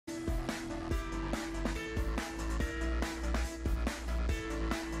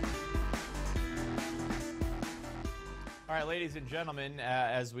All right, ladies and gentlemen,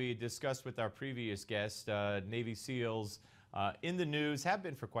 as we discussed with our previous guest, Navy SEALs in the news, have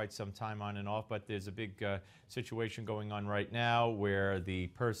been for quite some time on and off, but there's a big situation going on right now where the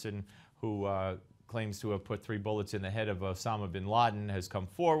person who claims to have put 3 bullets in the head of Osama bin Laden has come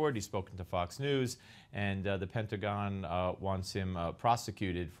forward. He's spoken to Fox News, and the Pentagon wants him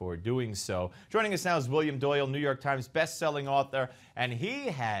prosecuted for doing so. Joining us now is William Doyle, New York Times best-selling author, and he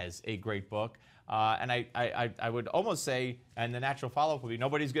has a great book. And I would almost say, and the natural follow-up would be,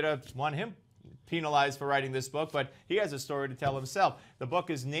 nobody's going to want him penalized for writing this book, but he has a story to tell himself. The book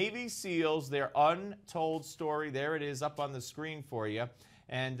is Navy SEALs, Their Untold Story. There it is up on the screen for you.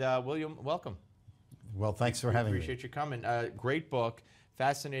 And William, welcome. Well, thanks for having me. Appreciate you coming. Great book,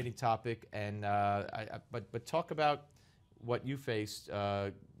 fascinating topic, and but talk about what you faced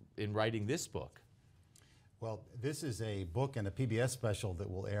in writing this book. Well, this is a book and a PBS special that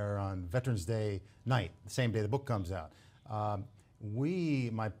will air on Veterans Day night, the same day the book comes out.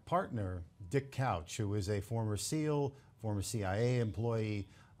 My partner, Dick Couch, who is a former SEAL, former CIA employee,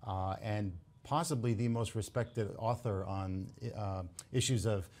 and possibly the most respected author on issues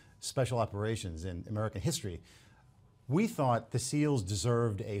of special operations in American history, we thought the SEALs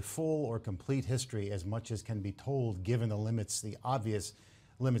deserved a full or complete history as much as can be told given the limits, the obvious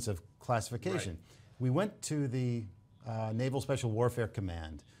limits of classification. Right. We went to the Naval Special Warfare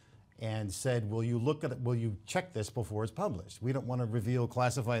Command and said, will you look at it, will you check this before it's published? We don't want to reveal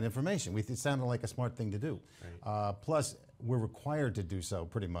classified information. It sounded like a smart thing to do. Right. Plus, we're required to do so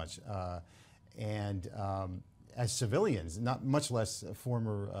pretty much. As civilians, not much less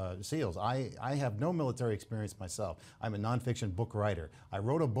former SEALs, I have no military experience myself. I'm a nonfiction book writer. I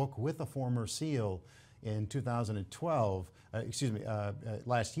wrote a book with a former SEAL in 2012,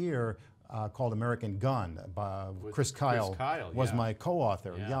 last year, called American Gun. Chris Kyle was my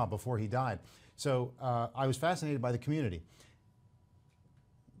co-author, before he died. So I was fascinated by the community.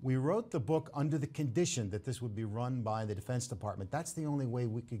 We wrote the book under the condition that this would be run by the Defense Department. That's the only way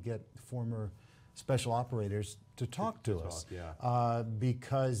we could get former special operators to talk to us,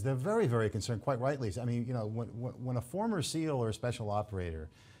 because they're very, very concerned, quite rightly. I mean, you know, when a former SEAL or a special operator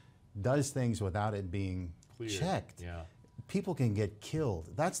does things without it being checked, people can get killed.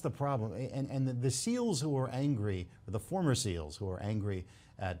 That's the problem. And the SEALs who are angry, or the former SEALs who are angry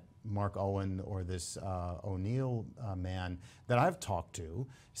at Mark Owen or this O'Neill man that I've talked to,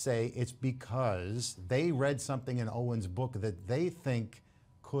 say it's because they read something in Owen's book that they think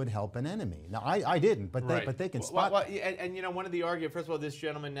could help an enemy. Now, I didn't, but they can spot. Well, and you know, one of the arguments, first of all, this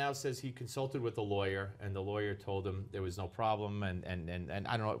gentleman now says he consulted with a lawyer, and the lawyer told him there was no problem, and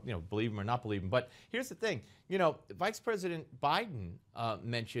I don't know, you know, believe him or not believe him. But here's the thing, you know, Vice President Biden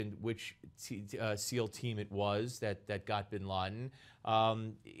mentioned which SEAL team it was that got bin Laden.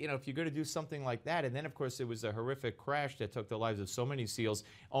 You know, if you're going to do something like that, and then of course there was a horrific crash that took the lives of so many SEALs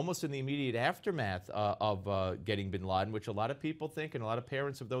almost in the immediate aftermath of getting bin Laden, which a lot of people think, and a lot of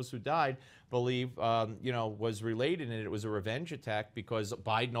parents of those who died believe, you know, was related, and it was a revenge attack because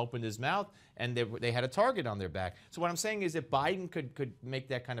Biden opened his mouth and they had a target on their back. So what I'm saying is that Biden could make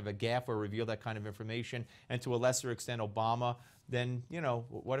that kind of a gaffe or reveal that kind of information, and to a lesser extent Obama, then, you know,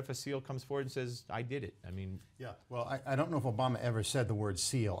 what if a SEAL comes forward and says, I did it? I mean... Yeah, well, I don't know if Obama ever said the word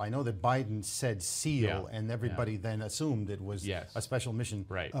SEAL. I know that Biden said SEAL, and everybody then assumed it was a special mission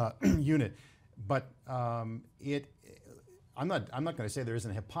unit. But I'm not going to say there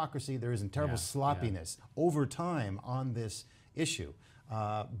isn't hypocrisy, there isn't terrible sloppiness over time on this issue.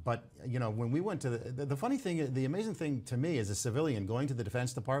 But you know, when we went to the funny thing, the amazing thing to me as a civilian going to the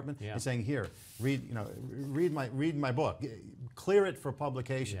Defense Department and saying, "Here, read my book, clear it for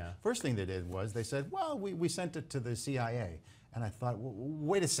publication." First thing they did was they said, "Well, we sent it to the CIA," and I thought, well,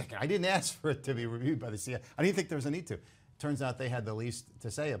 wait a second, I didn't ask for it to be reviewed by the CIA. I didn't think there was a need to. Turns out they had the least to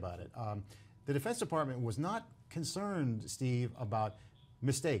say about it. The Defense Department was not concerned, Steve, about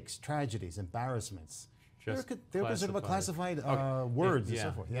mistakes, tragedies, embarrassments. They were concerned about classified words and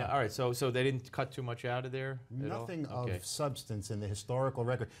so forth. All right, so they didn't cut too much out of there? Nothing of substance in the historical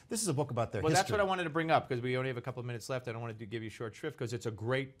record. This is a book about their history. Well, that's what I wanted to bring up, because we only have a couple of minutes left. I don't want to give you short shrift, because it's a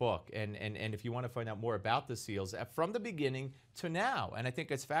great book. And if you want to find out more about the SEALs, from the beginning to now, and I think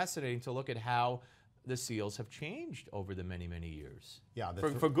it's fascinating to look at how the SEALs have changed over the many, many years. Yeah,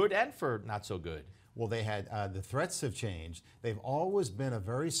 for good and for not so good. Well, they had the threats have changed. They've always been a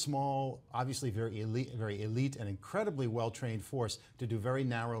very small, obviously very elite and incredibly well-trained force to do very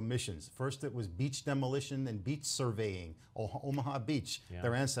narrow missions. First, it was beach demolition and beach surveying. Omaha Beach,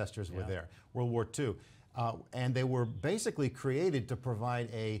 their ancestors were there. World War II, and they were basically created to provide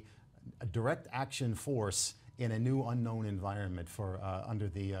a direct action force in a new unknown environment for under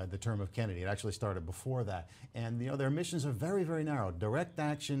the term of Kennedy. It actually started before that. And their missions are very, very narrow. Direct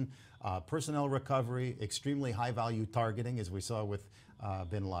action, personnel recovery, extremely high value targeting, as we saw with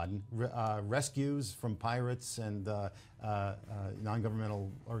bin Laden, rescues from pirates and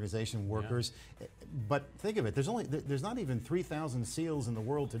non-governmental organization workers. Yeah. But think of it, there's not even 3,000 SEALs in the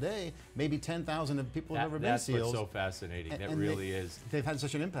world today. Maybe 10,000 of people have never been SEALs. That's what's so fascinating. That really is. They've had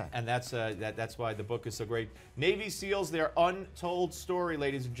such an impact. And that's why the book is so great. Navy SEALs, their untold story,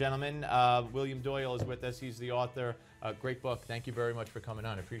 ladies and gentlemen. William Doyle is with us. He's the author. Great book. Thank you very much for coming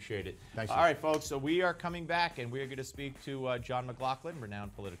on. I appreciate it. Thanks. All right, folks. So we are coming back, and we are going to speak to John McLaughlin,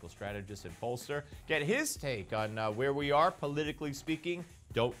 renowned political strategist and pollster. Get his take on where we are, politically speaking.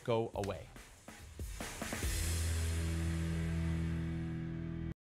 Don't go away.